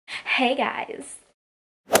Hey guys.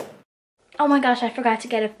 Oh my gosh, I forgot to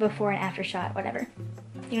get a before and after shot, whatever.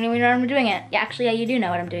 You don't even know I'm doing it. Yeah, actually, yeah, you do know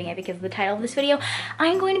what I'm doing it because of the title of this video.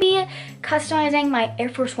 I'm going to be customizing my Air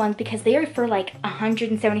Force Ones because they are for like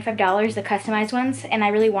 $175, the customized ones, and I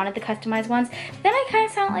really wanted the customized ones. Then I kind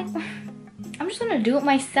of sound like, I'm just gonna do it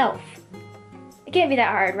myself. It can't be that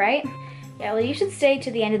hard, right? Yeah, well, you should stay to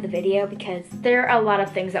the end of the video because there are a lot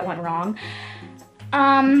of things that went wrong.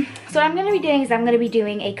 So what I'm going to be doing is I'm going to be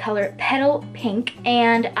doing a color petal pink,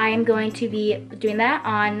 and I am going to be doing that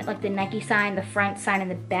on like the Nike sign, the front sign, and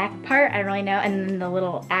the back part, I don't really know, and then the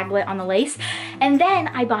little aglet on the lace. And then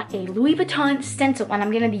I bought a Louis Vuitton stencil, and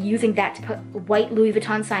I'm going to be using that to put white Louis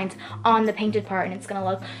Vuitton signs on the painted part, and it's going to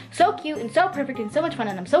look so cute and so perfect and so much fun,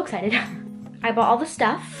 and I'm so excited. I bought all the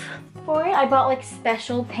stuff for it. I bought like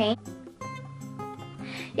special paint.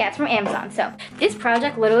 Yeah, it's from Amazon. So this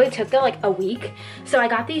project literally took like a week. So I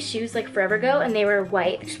got these shoes like forever ago and they were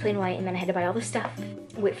white, just plain white, and then I had to buy all this stuff.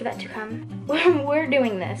 Wait for that to come. We're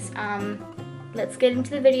doing this. Let's get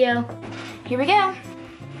into the video. Here we go.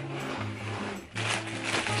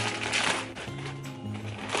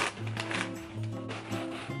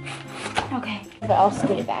 Okay, but I'll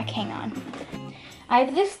scoot it back, hang on. I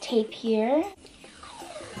have this tape here.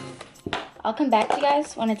 I'll come back to you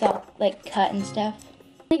guys when it's all like cut and stuff.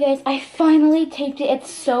 Hey guys, I finally taped it. It's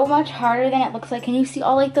so much harder than it looks like. Can you see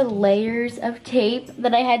all like the layers of tape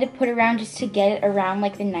that I had to put around just to get it around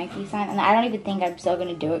like the Nike sign? And I don't even think I'm still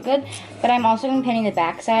gonna do it good. But I'm also gonna be painting the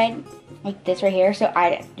back side like this right here, so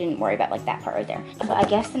I didn't worry about like that part right there. But I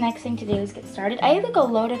guess the next thing to do is get started. I have like a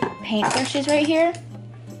load of paintbrushes right here.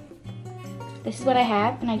 This is what I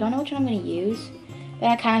have, and I don't know which one I'm gonna use, but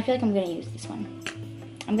I kind of feel like I'm gonna use this one.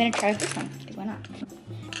 I'm gonna try this one, because why not?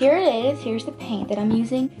 Here it is. Here's the paint that I'm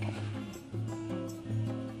using.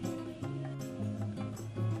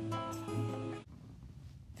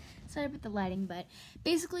 Sorry about the lighting, but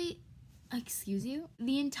basically, excuse you,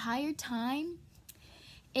 the entire time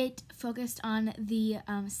it focused on the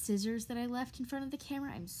scissors that I left in front of the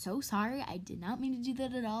camera. I'm so sorry. I did not mean to do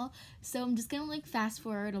that at all. So I'm just gonna like fast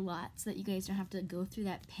forward a lot so that you guys don't have to go through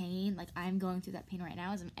that pain. Like I'm going through that pain right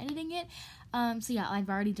now as I'm editing it. So yeah, I've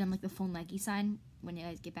already done like the full Nike sign when you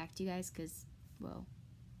guys get back to you guys, because, well,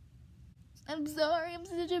 I'm sorry, I'm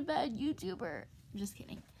such a bad YouTuber. I'm just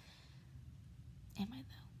kidding. Am I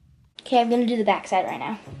though? Okay, I'm gonna do the back side right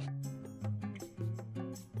now.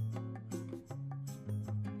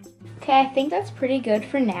 Okay, I think that's pretty good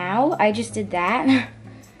for now. I just did that.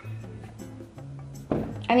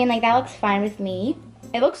 I mean, like, that looks fine with me.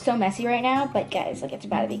 It looks so messy right now, but guys, like, it's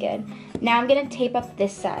about to be good. Now I'm gonna tape up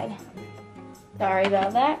this side. Sorry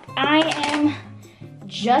about that. I am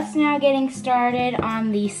just now getting started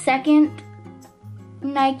on the second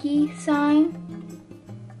Nike sign.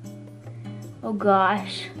 Oh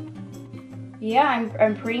gosh. Yeah,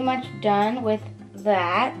 I'm pretty much done with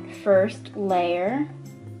that first layer.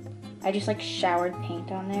 I just like showered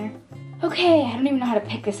paint on there. Okay, I don't even know how to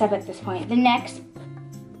pick this up at this point. The next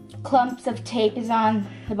clumps of tape is on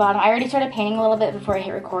the bottom. I already started painting a little bit before I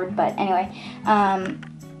hit record, but anyway,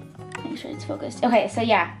 make sure it's focused. Okay, so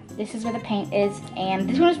yeah, this is where the paint is, and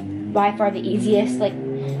this one is by far the easiest, like,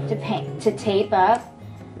 to tape up,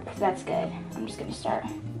 so that's good. I'm just gonna start.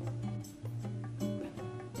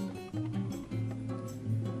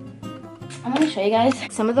 I'm gonna show you guys.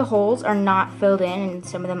 Some of the holes are not filled in and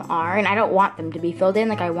some of them are, and I don't want them to be filled in,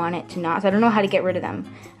 like I want it to not, so I don't know how to get rid of them.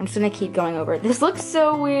 I'm just gonna keep going over it. This looks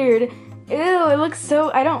so weird. Ew, it looks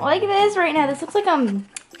so, I don't like this right now. This looks like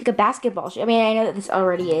a basketball shoe. I mean, I know that this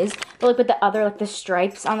already is, but like with the other, like the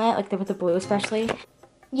stripes on it, like with the blue especially.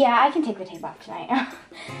 Yeah, I can take the tape off tonight.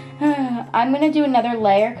 I'm gonna do another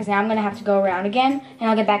layer because now I'm gonna have to go around again, and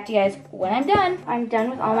I'll get back to you guys when I'm done. I'm done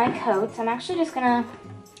with all my coats. I'm actually just gonna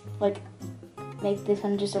like make this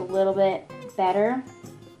one just a little bit better.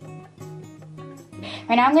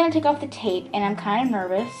 Right now I'm gonna take off the tape, and I'm kind of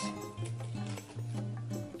nervous.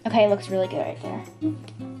 Okay, it looks really good right there.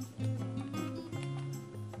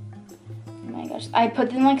 Oh my gosh, I put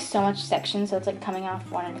in like so much section, so it's like coming off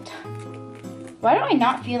one at a time. Why do I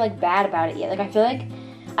not feel like bad about it yet? Like I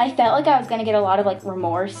felt like I was gonna get a lot of like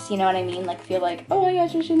remorse, you know what I mean? Like feel like, oh my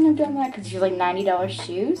gosh, I shouldn't have done that because you're like $90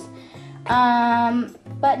 shoes.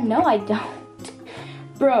 But no, I don't.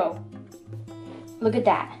 Bro, look at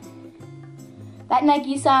that. That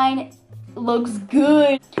Nike sign looks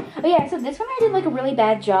good. Oh yeah, so this one I did like a really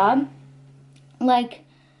bad job. Like,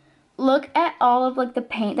 look at all of like the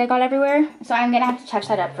paint that got everywhere. So I'm gonna have to touch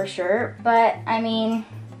that up for sure. But I mean,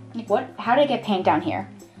 like what? How did I get paint down here?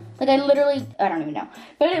 Like I don't even know.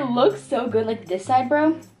 But it looks so good. Like this side,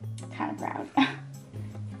 bro. Kind of proud.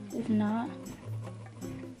 If not,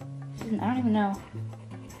 I don't even know.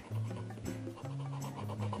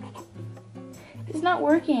 It's not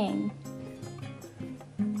working.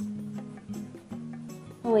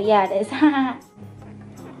 Oh wait, yeah, it is.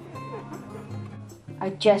 I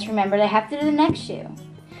just remembered I have to do the next shoe.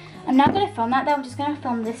 I'm not gonna film that though, I'm just gonna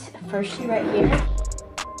film this first shoe right here.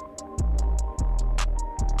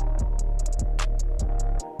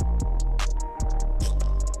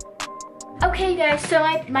 Okay guys, so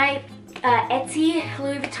my Etsy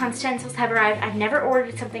Louis Vuitton stencils have arrived. I've never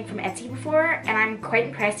ordered something from Etsy before, and I'm quite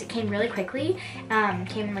impressed. It came really quickly.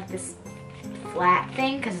 Came in like this flat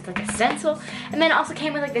thing because it's like a stencil, and then it also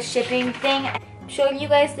came with like the shipping thing. I'm showing you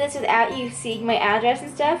guys this without you seeing my address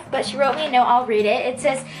and stuff, but she wrote me a note. I'll read it. It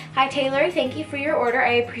says, "Hi Taylor, thank you for your order.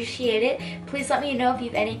 I appreciate it. Please let me know if you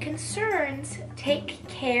have any concerns. Take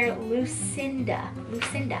care, Lucinda."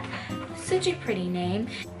 Lucinda, such a pretty name.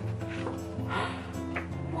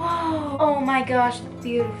 Whoa, oh my gosh, it's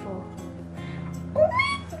beautiful. Oh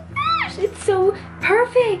my gosh, it's so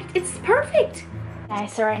perfect. It's perfect. Okay,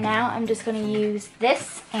 so right now I'm just gonna use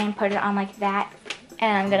this and put it on like that,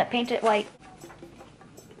 and I'm gonna paint it white.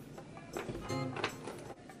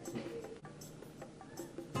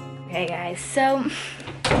 Okay guys, so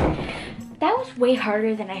that was way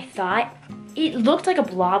harder than I thought. It looked like a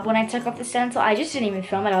blob when I took off the stencil. I just didn't even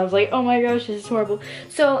film it. I was like, oh my gosh, this is horrible.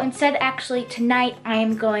 So instead, actually, tonight I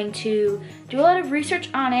am going to do a lot of research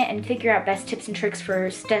on it and figure out best tips and tricks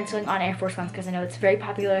for stenciling on Air Force Ones, because I know it's a very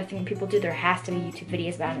popular thing people do. There has to be YouTube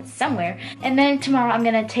videos about it somewhere. And then tomorrow I'm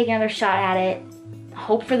gonna take another shot at it.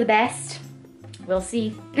 Hope for the best. We'll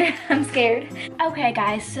see. I'm scared. Okay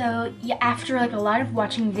guys, so yeah, after like a lot of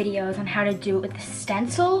watching videos on how to do it with the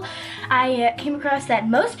stencil, I came across that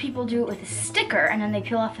most people do it with a sticker and then they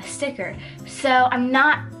peel off the sticker. So I'm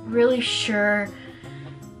not really sure.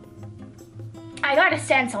 I got a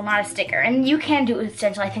stencil, not a sticker, and you can do it with a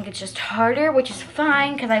stencil. I think it's just harder, which is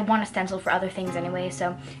fine because I want a stencil for other things anyway,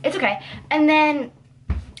 so it's okay. And then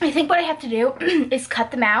I think what I have to do is cut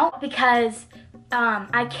them out, because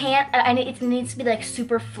I can't, and it needs to be like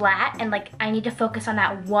super flat, and like I need to focus on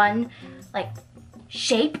that one like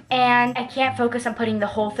shape, and I can't focus on putting the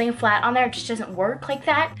whole thing flat on there. It just doesn't work like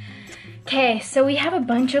that. Okay, so we have a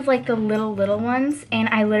bunch of like the little ones, and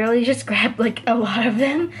I literally just grabbed like a lot of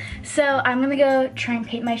them. So I'm gonna go try and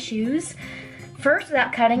paint my shoes. First,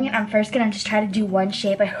 without cutting it, I'm first gonna just try to do one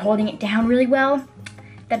shape by holding it down really well.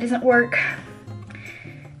 That doesn't work.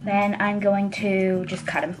 Then I'm going to just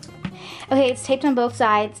cut them. Okay, it's taped on both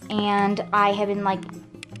sides, and I have been like,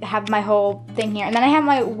 have my whole thing here. And then I have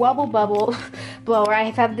my Wubble Bubble blower. I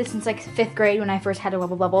have had this since like 5th grade when I first had a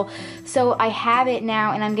Wubble Bubble. So I have it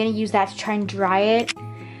now, and I'm gonna use that to try and dry it.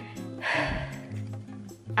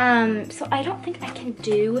 So I don't think I can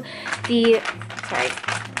do the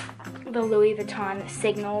Louis Vuitton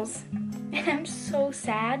signals. And I'm so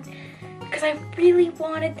sad, because I really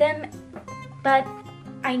wanted them, but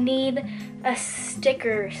I need a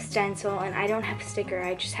sticker stencil, and I don't have a sticker.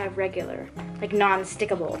 I just have regular, like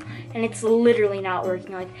non-stickable, and it's literally not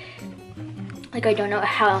working. Like I don't know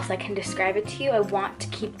how else I can describe it to you. I want to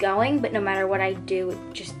keep going, but no matter what I do,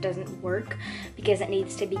 it just doesn't work, because it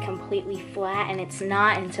needs to be completely flat, and it's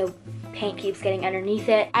not, and so paint keeps getting underneath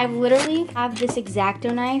it. I literally have this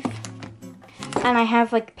X-Acto knife, and I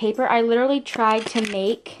have like paper. I literally tried to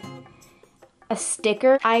make a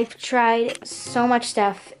sticker. I've tried so much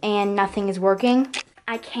stuff and nothing is working.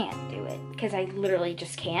 I can't do it because I literally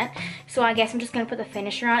just can't. So I guess I'm just gonna put the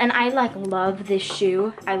finisher on, and I like love this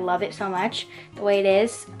shoe. I love it so much the way it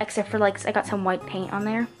is, except for like I got some white paint on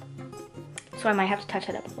there, so I might have to touch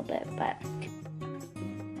it up a little bit, but.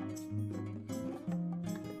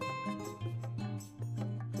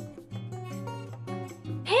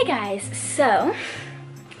 Hey guys, so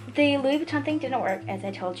the Louis Vuitton thing didn't work, as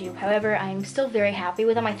I told you. However, I'm still very happy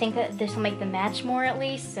with them. I think that this will make them match more at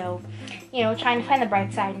least. So, you know, trying to find the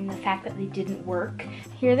bright side in the fact that they didn't work.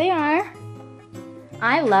 Here they are.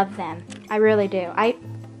 I love them. I really do. I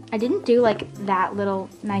didn't do like that little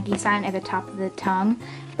Nike sign at the top of the tongue,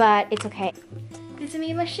 but it's okay. These are me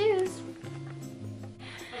and my shoes.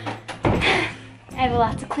 I have a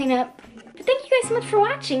lot to clean up. But thank you guys so much for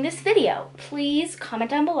watching this video. Please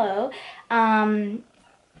comment down below.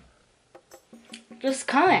 Just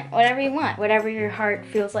comment whatever you want, whatever your heart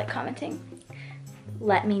feels like commenting.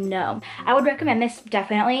 Let me know. I would recommend this,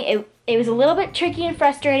 definitely. It was a little bit tricky and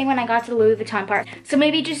frustrating when I got to the Louis Vuitton part. So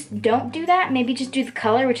maybe just don't do that. Maybe just do the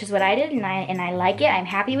color, which is what I did, and I like it. I'm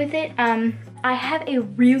happy with it. I have a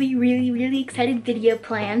really excited video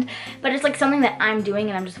planned, but it's like something that I'm doing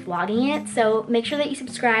and I'm just vlogging it. So make sure that you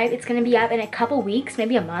subscribe. It's gonna be up in a couple weeks,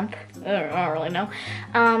 maybe a month. I don't really know.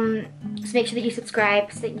 So make sure that you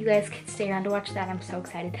subscribe so that you guys can stay around to watch that. I'm so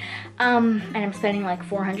excited. And I'm spending like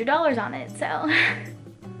 $400 on it, so.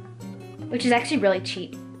 Which is actually really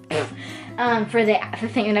cheap. For the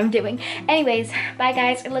thing that I'm doing. Anyways, bye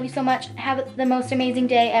guys. I love you so much. Have the most amazing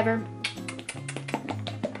day ever.